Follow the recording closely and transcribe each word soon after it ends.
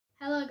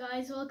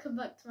guys, welcome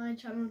back to my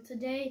channel.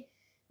 Today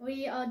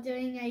we are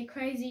doing a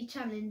crazy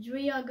challenge.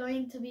 We are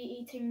going to be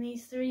eating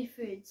these three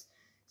foods.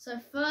 So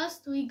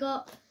first we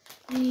got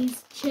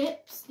these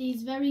chips,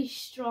 these very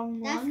strong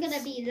ones. That's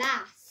gonna be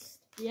last.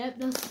 Yep,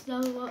 that's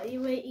what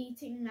we're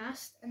eating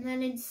last. And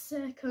then in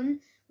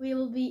second we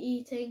will be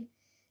eating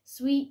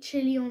sweet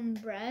chili on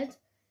bread.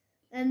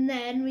 And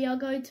then we are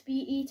going to be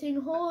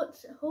eating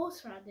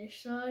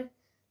horseradish. So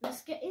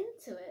let's get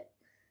into it.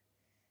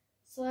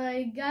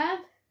 So Gab,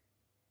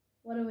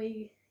 what are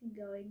we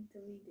going to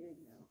be doing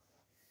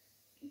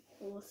now?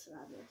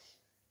 Horseradish.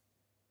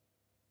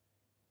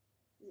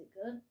 Is it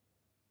good?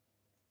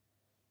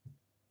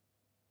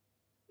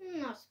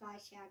 Not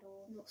spicy at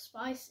all. Not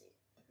spicy?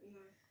 No.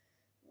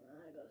 Well,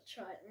 I gotta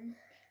try it then.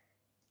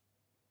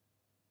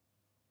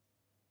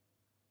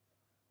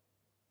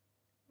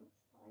 Not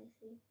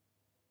spicy.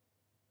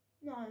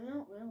 No,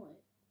 not really.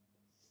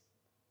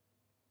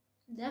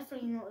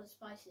 Definitely not the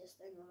spiciest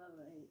thing I've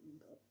ever eaten,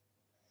 but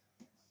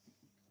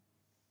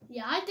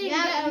yeah, I didn't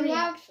get a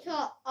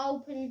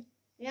reaction.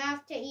 You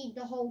have to eat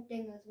the whole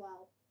thing as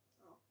well.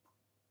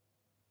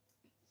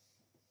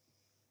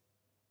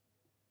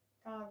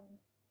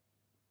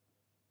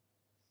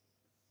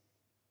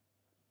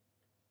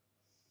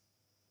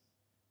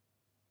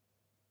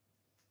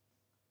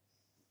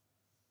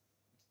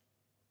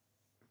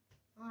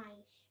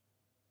 Nice.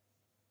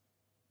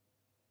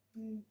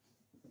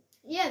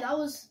 Yeah, that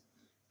was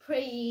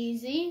pretty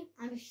easy.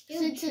 I'm still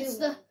Since chewing. it's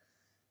the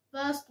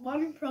first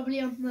one,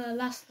 probably on the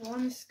last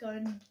one, it's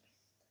going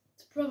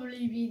to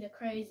probably be the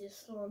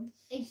craziest one.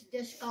 It's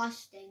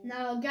disgusting.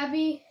 Now,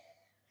 Gabby,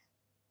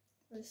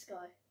 this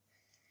guy,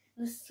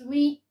 the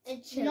sweet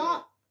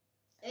chili.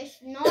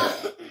 It's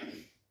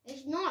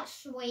not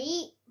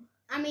sweet.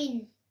 I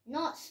mean,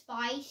 not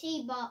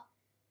spicy, but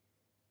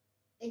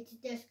it's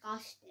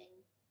disgusting.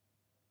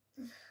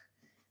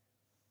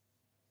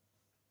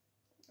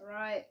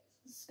 Right,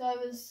 let's go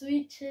with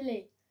sweet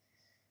chili.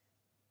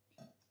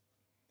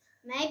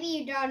 Maybe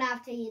you don't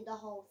have to eat the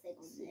whole thing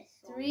on this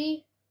one.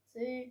 3,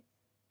 2,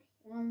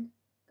 1,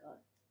 go.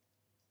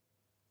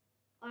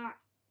 Alright.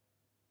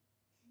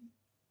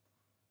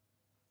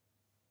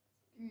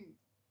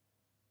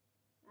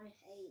 I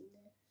hate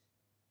this.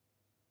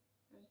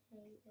 I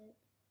hate it.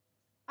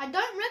 I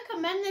don't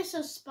recommend this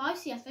as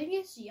spicy. I think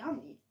it's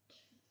yummy.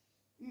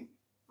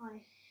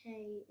 I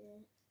hate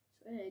it.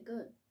 It's really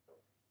good.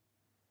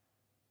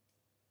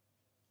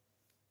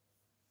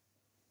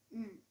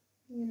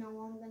 You know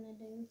what I'm gonna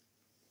do?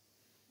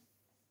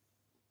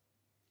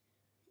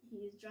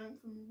 You drank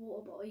from the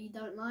water bottle, you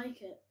don't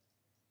like it.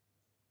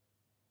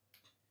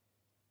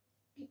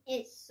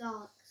 It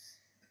sucks.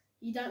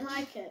 You don't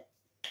like it?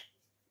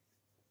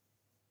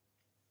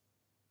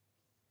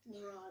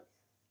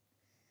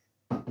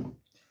 Right.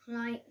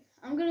 Like,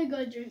 I'm gonna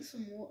go drink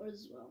some water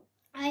as well.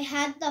 I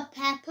had the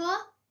pepper,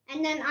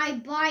 and then I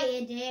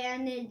bited it,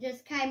 and it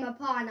just came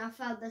apart, and I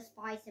felt the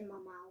spice in my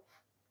mouth.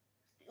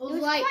 It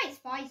was like, quite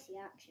spicy,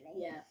 actually.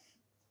 yeah.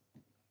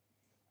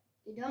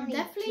 You don't need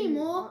Definitely too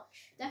more,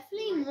 much.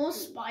 definitely more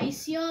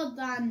spicier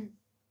than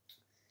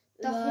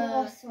The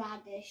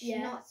horseradish,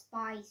 yeah. not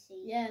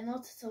spicy. Yeah,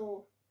 not at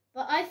all.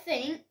 But I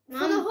think for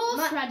Mum, the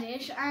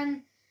horseradish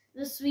and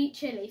the sweet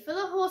chili, for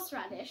the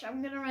horseradish,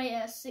 I'm gonna rate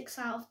it a 6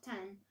 out of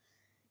 10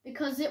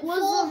 because it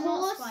was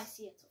not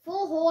spicy at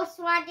all. For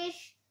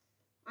horseradish,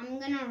 I'm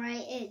gonna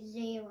rate it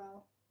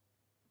 0.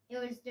 It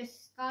was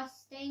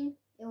disgusting.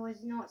 It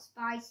was not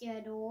spicy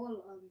at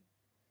all.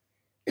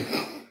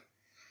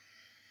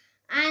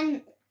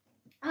 And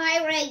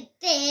I rate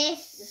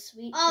this The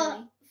sweet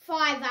chili.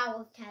 5 out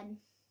of 10.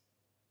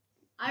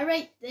 I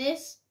rate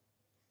this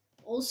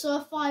also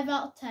a 5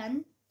 out of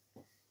 10.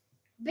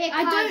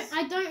 Because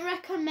I don't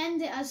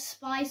recommend it as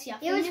spicy. I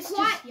think was it's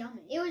quite- just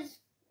yummy. it was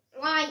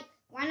like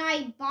when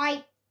I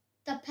bite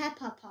the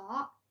pepper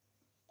part,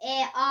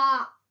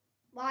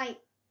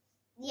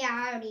 yeah,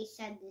 I already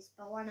said this,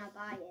 but when I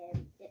bite it,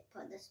 it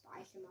put the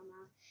spice in my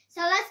mouth.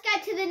 So let's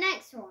get to the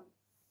next one.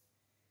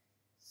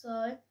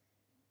 So,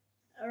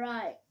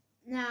 alright,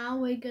 now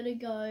we're gonna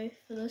go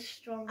for the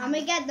strongest. I'm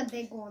gonna get the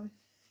big one.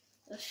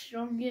 The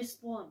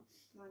strongest one.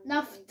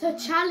 Now, to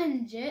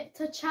challenge it,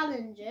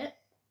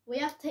 we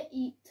have to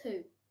eat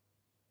 2.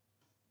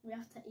 We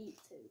have to eat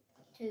 2.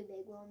 2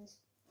 big ones.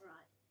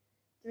 Right.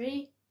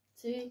 3,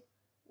 2,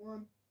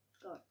 1,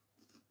 go.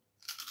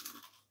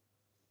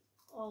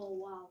 Oh,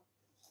 wow.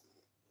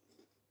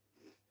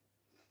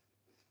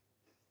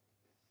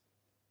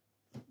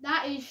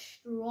 That is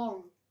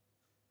strong.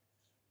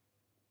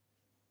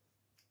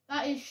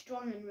 That is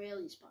strong and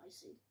really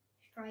spicy.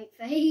 Straight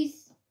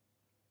face.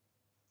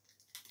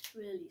 It's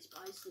really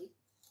spicy.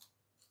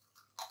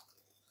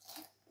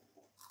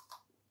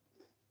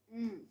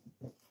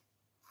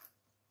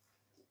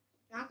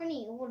 I can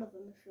eat all of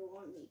them if you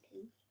want me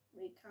to.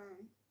 We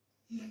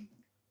can.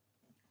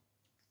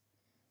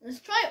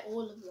 Let's try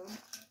all of them.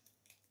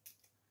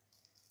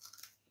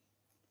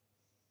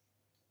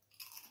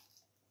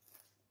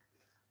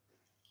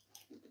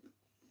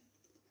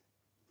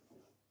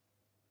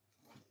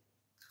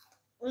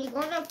 We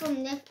got it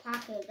from this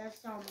packet,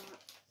 that's so much.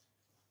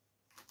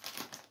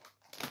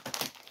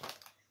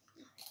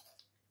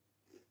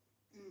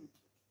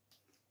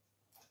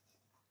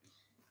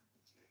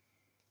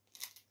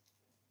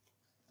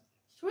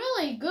 It's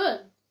really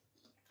good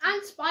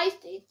and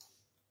spicy.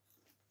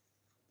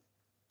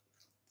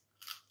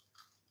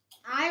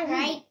 I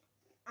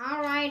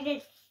rate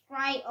it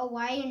straight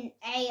away an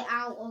 8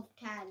 out of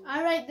 10.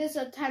 I rate this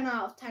a 10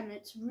 out of 10.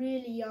 It's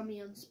really yummy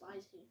and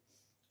spicy.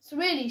 It's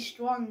really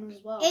strong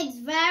as well. It's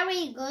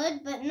very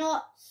good, but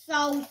not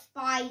so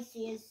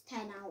spicy as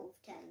 10 out of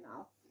 10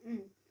 though.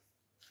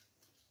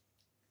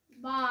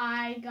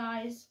 Bye,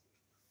 guys.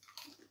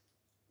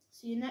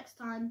 See you next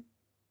time.